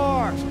that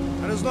far!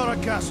 That is not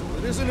a castle.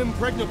 It is an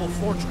impregnable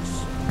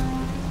fortress.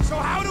 So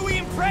how do we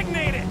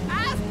impregnate it?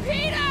 Ask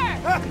Peter!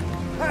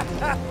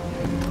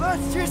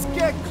 Let's just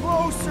get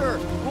closer!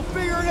 We'll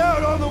figure it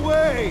out on the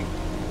way!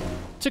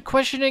 To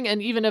questioning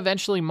and even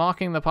eventually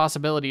mocking the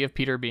possibility of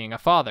Peter being a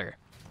father.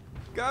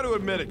 Gotta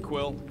admit it,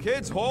 Quill.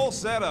 Kid's whole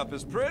setup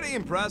is pretty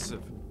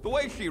impressive. The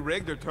way she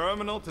rigged her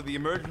terminal to the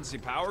emergency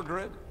power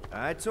grid.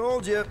 I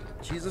told you,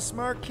 she's a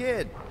smart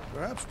kid.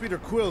 Perhaps Peter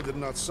Quill did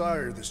not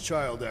sire this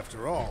child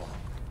after all.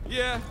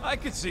 Yeah, I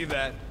could see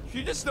that.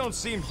 She just don't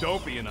seem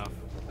dopey enough.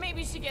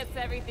 Maybe she gets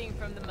everything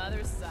from the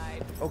mother's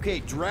side.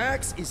 Okay,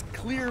 Drax is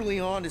clearly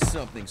onto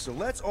something, so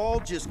let's all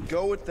just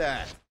go with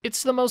that.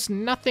 It's the most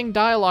nothing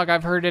dialogue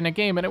I've heard in a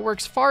game, and it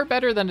works far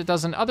better than it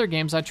does in other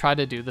games that try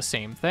to do the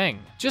same thing.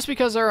 Just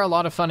because there are a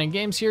lot of fun in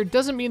games here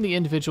doesn't mean the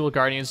individual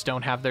Guardians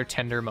don't have their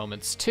tender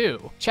moments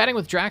too. Chatting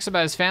with Drax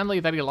about his family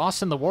that he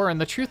lost in the war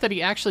and the truth that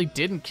he actually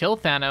didn't kill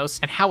Thanos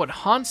and how it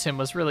haunts him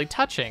was really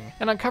touching,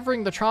 and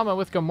uncovering the trauma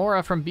with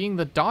Gamora from being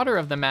the daughter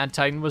of the Mad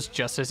Titan was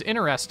just as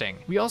interesting.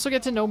 We also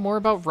get to know more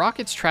about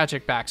Rocket's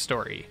tragic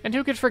backstory. And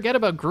who could forget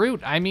about Groot?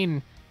 I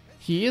mean,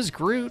 he is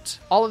Groot.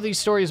 All of these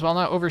stories, while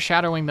not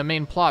overshadowing the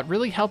main plot,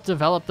 really help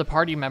develop the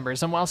party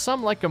members, and while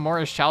some, like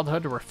Gamora's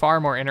childhood, were far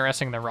more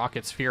interesting than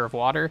Rocket's fear of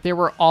water, they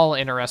were all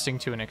interesting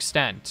to an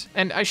extent.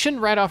 And I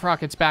shouldn't write off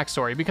Rocket's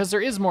backstory, because there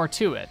is more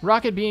to it.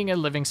 Rocket being a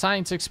living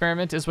science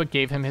experiment is what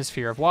gave him his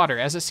fear of water,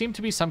 as it seemed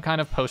to be some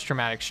kind of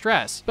post-traumatic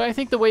stress, but I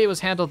think the way it was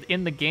handled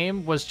in the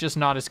game was just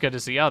not as good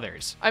as the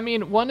others. I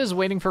mean, one is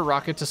waiting for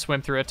Rocket to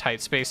swim through a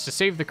tight space to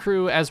save the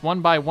crew as one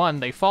by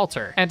one they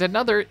falter, and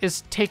another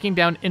is taking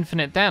down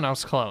infinite Thanos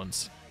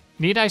clones.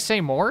 Need I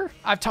say more?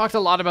 I've talked a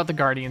lot about the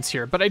Guardians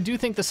here, but I do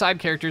think the side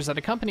characters that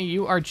accompany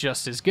you are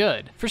just as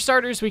good. For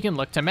starters, we can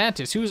look to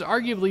Mantis, who is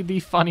arguably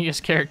the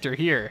funniest character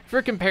here.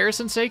 For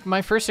comparison's sake,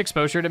 my first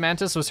exposure to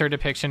Mantis was her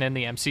depiction in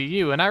the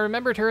MCU, and I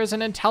remembered her as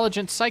an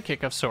intelligent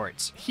psychic of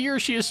sorts. Here,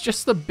 she is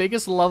just the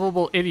biggest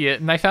lovable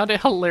idiot, and I found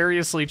it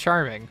hilariously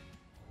charming.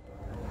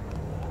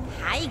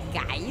 Hi,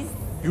 guys.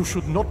 You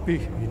should not be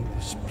in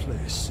this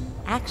place.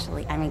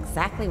 Actually, I'm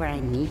exactly where I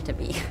need to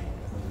be,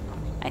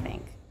 I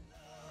think.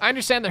 I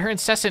understand that her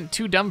incessant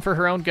too dumb for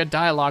her own good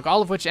dialogue,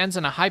 all of which ends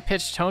in a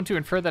high-pitched tone to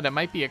infer that it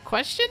might be a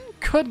question,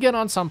 could get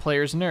on some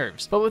players'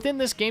 nerves. But within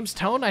this game's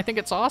tone, I think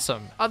it's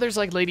awesome. Others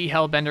like Lady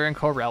Hellbender and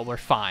Corel were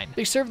fine.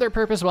 They served their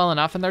purpose well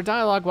enough, and their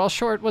dialogue, while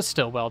short, was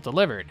still well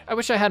delivered. I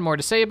wish I had more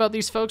to say about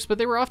these folks, but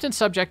they were often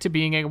subject to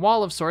being a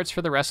wall of sorts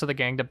for the rest of the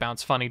gang to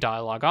bounce funny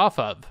dialogue off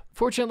of.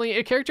 Fortunately,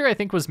 a character I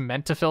think was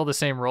meant to fill the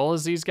same role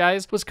as these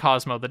guys was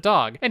Cosmo the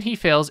dog, and he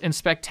fails in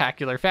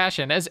spectacular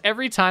fashion, as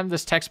every time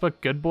this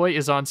textbook good boy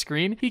is on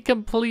screen, he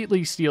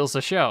completely steals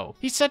the show.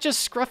 He's such a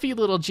scruffy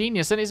little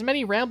genius, and his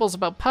many rambles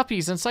about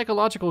puppies and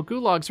psychological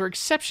gulags were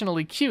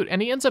exceptionally cute,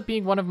 and he ends up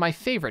being one of my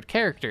favorite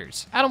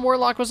characters. Adam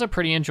Warlock was a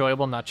pretty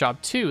enjoyable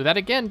nutjob too, that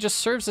again just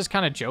serves as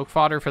kind of joke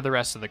fodder for the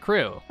rest of the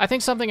crew. I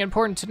think something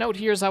important to note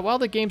here is that while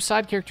the game's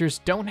side characters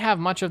don't have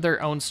much of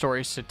their own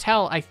stories to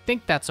tell, I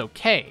think that's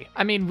okay.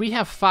 I mean, we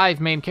have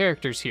 5 main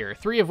characters here,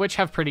 3 of which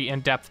have pretty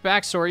in-depth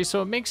backstories,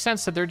 so it makes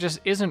sense that there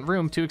just isn't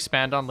room to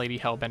expand on Lady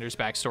Hellbender's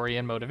backstory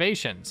and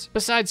motivations.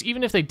 Besides,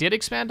 even if they did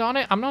expand on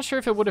it, I'm not sure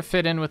if it would have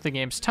fit in with the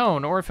game's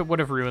tone or if it would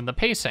have ruined the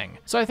pacing.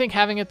 So I think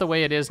having it the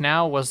way it is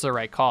now was the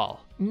right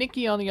call.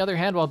 Nikki, on the other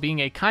hand, while being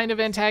a kind of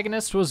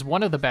antagonist, was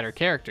one of the better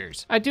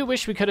characters. I do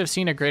wish we could have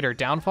seen a greater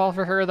downfall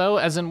for her though,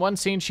 as in one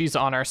scene she's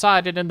on our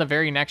side and in the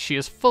very next she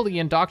is fully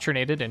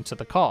indoctrinated into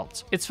the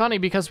cult. It's funny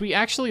because we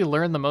actually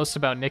learn the most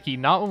about Nikki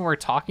not when we're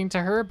talking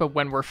to her, but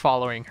when we're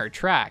following her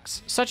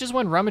tracks, such as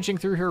when rummaging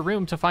through her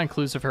room to find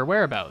clues of her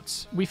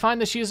whereabouts. We find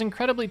that she is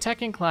incredibly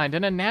tech inclined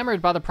and enamored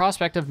by the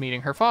prospect of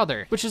meeting her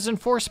father, which is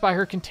enforced by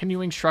her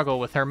continuing struggle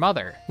with her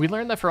mother. We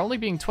learn that for only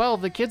being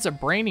 12, the kid's a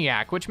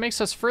brainiac, which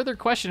makes us further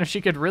question if she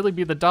could could really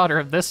be the daughter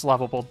of this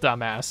lovable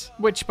dumbass.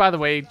 Which, by the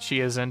way, she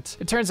isn't.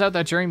 It turns out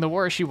that during the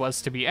war she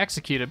was to be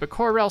executed, but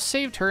Kor-El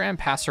saved her and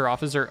passed her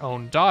off as her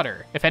own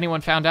daughter. If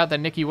anyone found out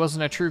that Nikki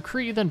wasn't a true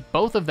Kree, then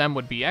both of them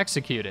would be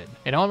executed.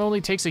 It not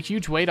only takes a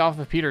huge weight off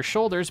of Peter's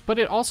shoulders, but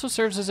it also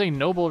serves as a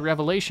noble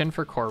revelation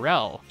for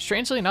Kor-El.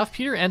 Strangely enough,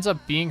 Peter ends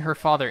up being her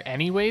father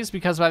anyways,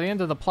 because by the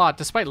end of the plot,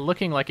 despite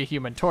looking like a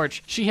Human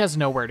Torch, she has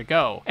nowhere to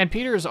go. And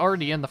Peter is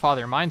already in the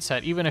father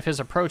mindset, even if his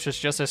approach is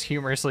just as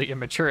humorously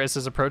immature as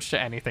his approach to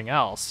anything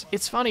else.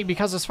 It's funny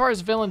because as far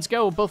as villains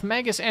go, both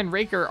Magus and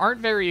Raker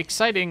aren't very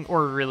exciting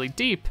or really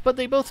deep, but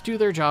they both do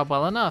their job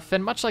well enough,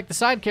 and much like the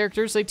side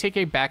characters, they take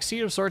a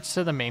backseat of sorts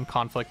to the main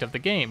conflict of the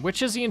game,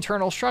 which is the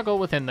internal struggle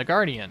within the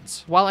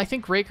Guardians. While I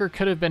think Raker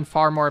could have been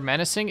far more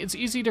menacing, it's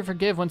easy to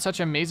forgive when such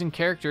amazing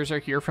characters are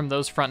here, from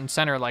those front and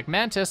center like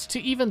Mantis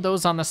to even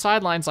those on the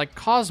sidelines like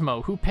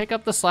Cosmo, who pick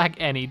up the slack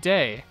any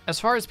day. As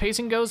far as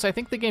pacing goes, I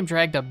think the game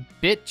dragged a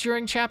bit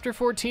during Chapter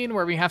 14,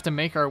 where we have to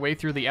make our way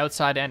through the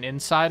outside and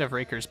inside of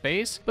Raker's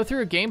base, but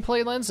through a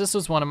gameplay lens, this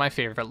was one of my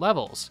favorite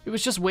levels. It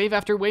was just wave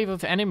after wave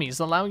of enemies,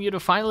 allowing you to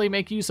finally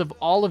make use of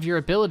all of your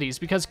abilities,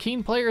 because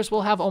keen players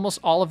will have almost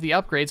all of the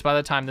upgrades by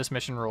the time this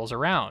mission rolls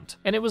around.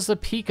 And it was the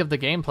peak of the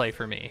gameplay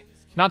for me.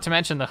 Not to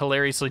mention the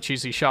hilariously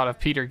cheesy shot of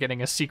Peter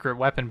getting a secret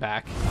weapon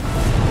back.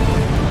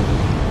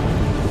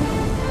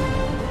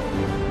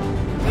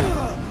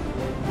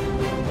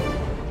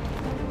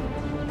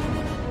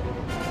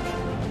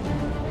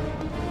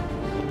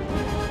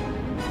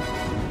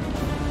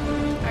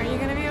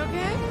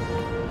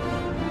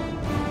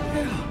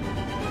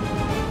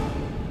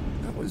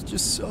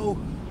 Just so...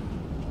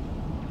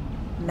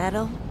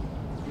 Metal?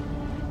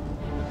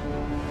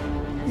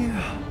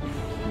 Yeah.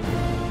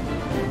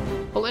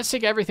 Well, let's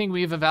take everything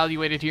we've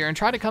evaluated here and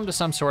try to come to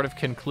some sort of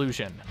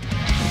conclusion.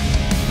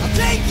 I'll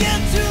take you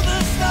to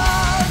the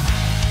stars.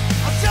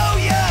 I'll show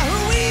you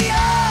who we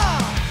are.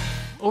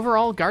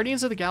 Overall,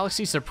 Guardians of the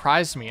Galaxy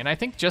surprised me, and I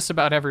think just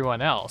about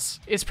everyone else.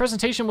 Its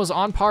presentation was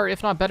on par,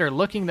 if not better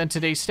looking than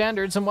today's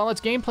standards, and while its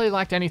gameplay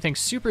lacked anything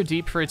super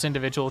deep for its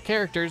individual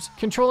characters,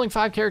 controlling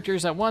 5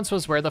 characters at once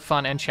was where the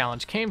fun and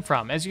challenge came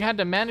from, as you had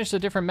to manage the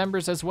different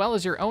members as well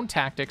as your own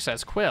tactics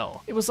as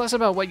Quill. It was less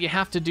about what you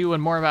have to do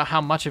and more about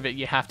how much of it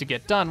you have to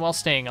get done while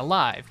staying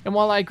alive. And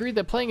while I agree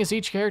that playing as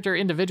each character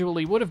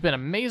individually would have been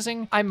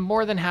amazing, I'm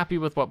more than happy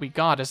with what we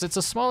got, as it's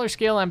a smaller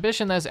scale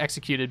ambition that is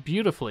executed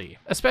beautifully,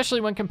 especially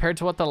when compared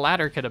to what the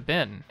latter could have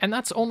been. And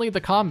that's only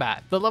the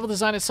combat. The level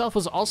design itself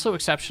was also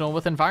exceptional,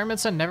 with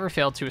environments that never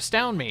failed to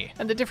astound me,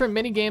 and the different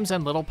mini-games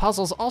and little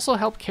puzzles also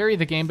helped carry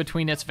the game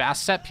between its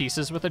vast set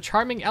pieces with a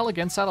charming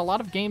elegance that a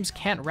lot of games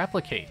can't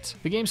replicate.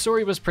 The game's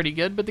story was pretty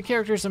good, but the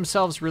characters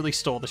themselves really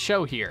stole the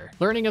show here.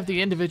 Learning of the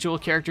individual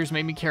characters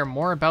made me care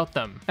more about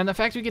them, and the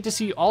fact we get to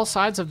see all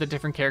sides of the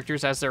different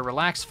characters as their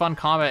relaxed, fun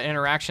combat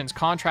interactions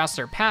contrast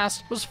their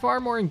past was far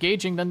more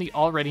engaging than the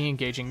already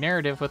engaging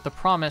narrative with the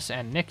Promise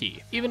and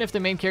Nikki. Even if the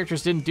main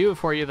characters didn't do it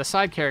for you, the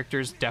side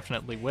characters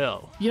definitely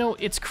will. You know,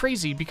 it's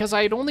crazy because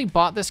I had only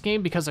bought this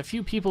game because a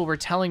few people were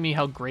telling me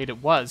how great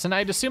it was, and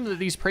I'd assumed that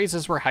these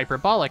praises were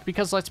hyperbolic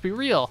because, let's be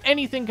real,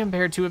 anything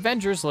compared to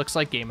Avengers looks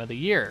like Game of the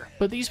Year.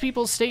 But these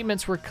people's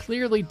statements were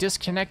clearly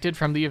disconnected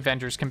from the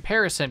Avengers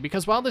comparison,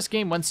 because while this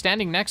game, when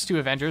standing next to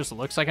Avengers,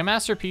 looks like a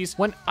masterpiece,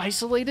 when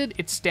isolated,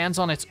 it stands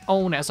on its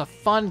own as a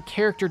fun,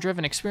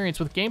 character-driven experience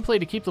with gameplay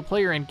to keep the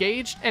player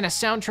engaged, and a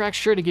soundtrack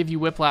sure to give you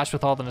whiplash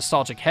with all the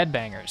nostalgic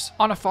headbangers.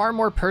 On a far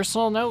more personal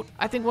note,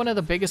 I think one of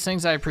the biggest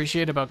things I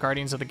appreciate about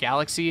Guardians of the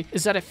Galaxy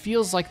is that it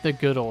feels like the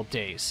good old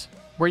days,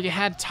 where you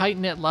had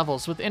tight-knit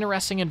levels with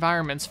interesting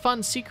environments,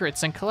 fun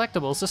secrets, and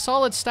collectibles, a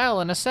solid style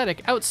and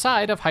aesthetic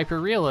outside of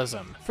hyper-realism.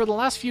 For the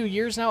last few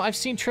years now, I've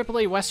seen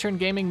AAA Western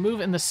gaming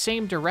move in the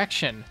same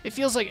direction. It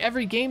feels like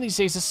every game these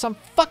days is some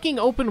fucking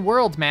open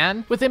world,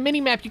 man. With a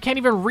minimap you can't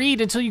even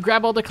read until you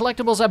grab all the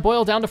collectibles that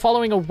boil down to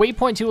following a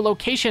waypoint to a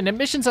location, and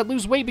missions that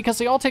lose weight because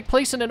they all take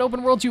place in an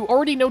open world you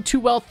already know too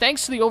well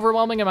thanks to the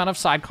overwhelming amount of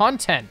side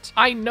content.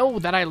 I know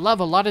that I love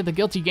a lot of the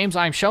guilty games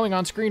I'm showing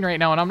on screen right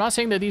now, and I'm not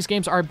saying that these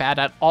games are bad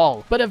at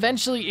all. But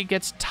eventually it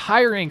gets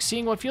tiring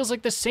seeing what feels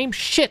like the same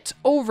shit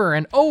over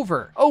and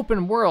over.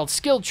 Open world,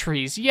 skill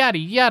trees, yada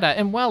yada,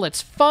 and while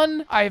it's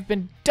fun, I've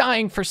been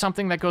dying for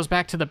something that goes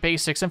back to the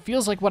basics and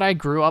feels like what I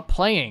grew up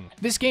playing.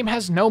 This game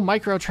has no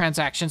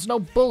microtransactions, no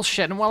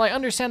bullshit, and while I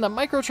understand that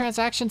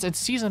microtransactions and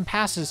season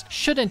passes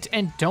shouldn't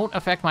and don't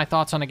affect my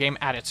thoughts on a game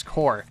at its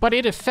core, but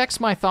it affects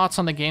my thoughts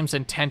on the game's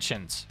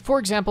intentions. For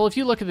example, if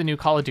you look at the new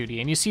Call of Duty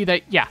and you see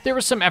that, yeah, there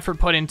was some effort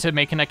put into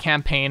making a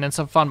campaign and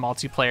some fun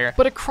multiplayer,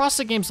 but across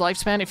the game's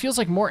lifespan, it feels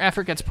like more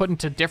effort gets put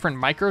into different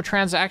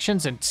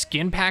microtransactions and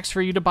skin packs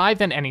for you to buy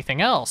than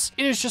anything else.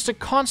 It is just a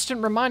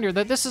constant reminder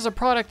that this is a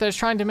product that is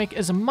trying to make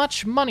as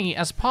much money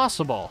as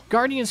possible.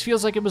 Guardians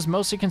feels like it was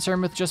mostly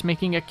concerned with just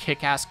making a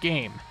kick-ass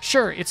game.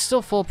 Sure, it's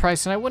still full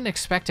price and I wouldn't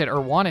expect it or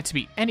want it to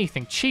be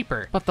anything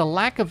cheaper, but the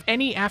lack of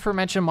any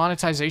aforementioned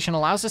monetization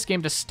allows this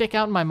game to stick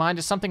out in my mind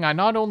as something I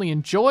not only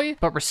enjoy,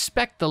 but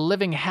respect the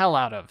living hell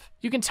out of.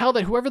 You can tell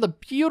that whoever the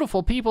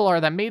beautiful people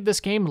are that made this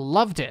game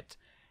loved it.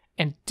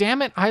 And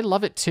damn it, I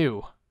love it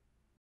too.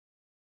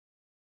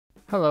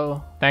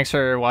 Hello. Thanks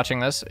for watching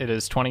this. It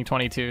is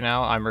 2022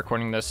 now. I'm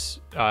recording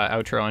this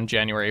outro on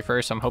January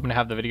 1st. I'm hoping to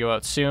have the video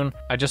out soon.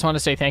 I just want to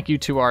say thank you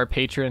to our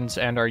patrons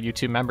and our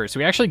YouTube members.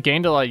 We actually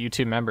gained a lot of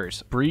YouTube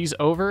members. Breeze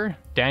Over,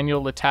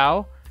 Daniel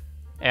Litau,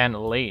 and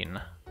Lane.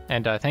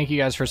 And thank you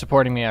guys for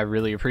supporting me. I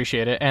really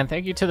appreciate it. And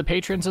thank you to the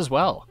patrons as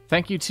well.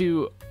 Thank you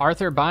to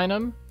Arthur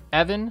Bynum,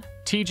 Evan,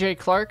 TJ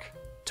Clark,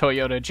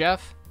 Toyota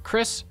Jeff,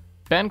 Chris,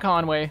 Ben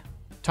Conway,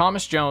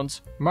 Thomas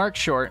Jones, Mark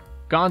Short,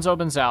 Gonzo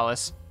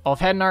Gonzalez,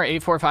 Ulfhednar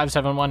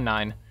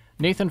 845719,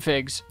 Nathan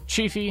Figs,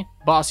 Chiefy,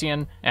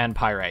 Bossian, and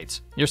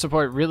Pyrites. Your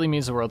support really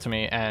means the world to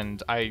me,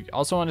 and I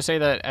also want to say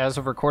that as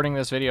of recording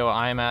this video,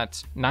 I am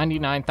at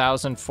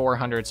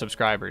 99,400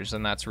 subscribers,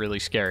 and that's really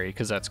scary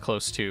because that's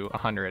close to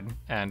 100,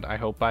 and I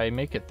hope I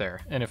make it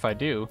there. And if I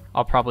do,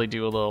 I'll probably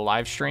do a little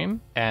live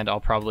stream, and I'll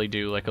probably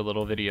do like a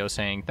little video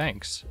saying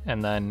thanks,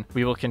 and then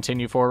we will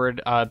continue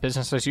forward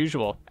business as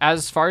usual.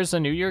 As far as the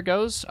new year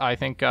goes, I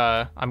think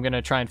I'm going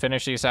to try and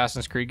finish the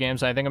Assassin's Creed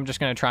games. I think I'm just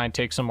going to try and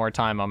take some more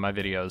time on my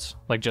videos,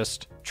 like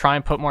just try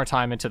and put more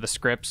time into the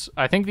scripts.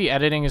 I think the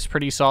editing is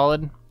pretty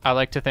solid, I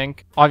like to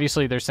think.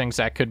 Obviously, there's things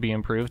that could be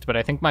improved, but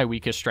I think my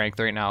weakest strength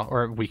right now,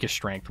 or weakest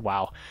strength,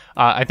 wow.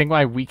 I think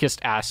my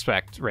weakest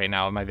aspect right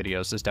now of my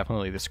videos is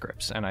definitely the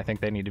scripts, and I think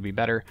they need to be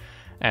better,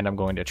 and I'm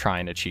going to try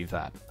and achieve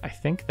that. I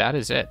think that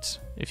is it.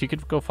 If you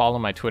could go follow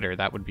my Twitter,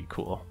 that would be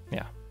cool.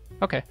 Yeah.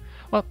 Okay.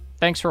 Well,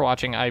 thanks for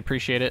watching. I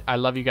appreciate it. I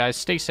love you guys.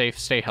 Stay safe,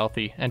 stay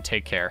healthy, and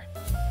take care.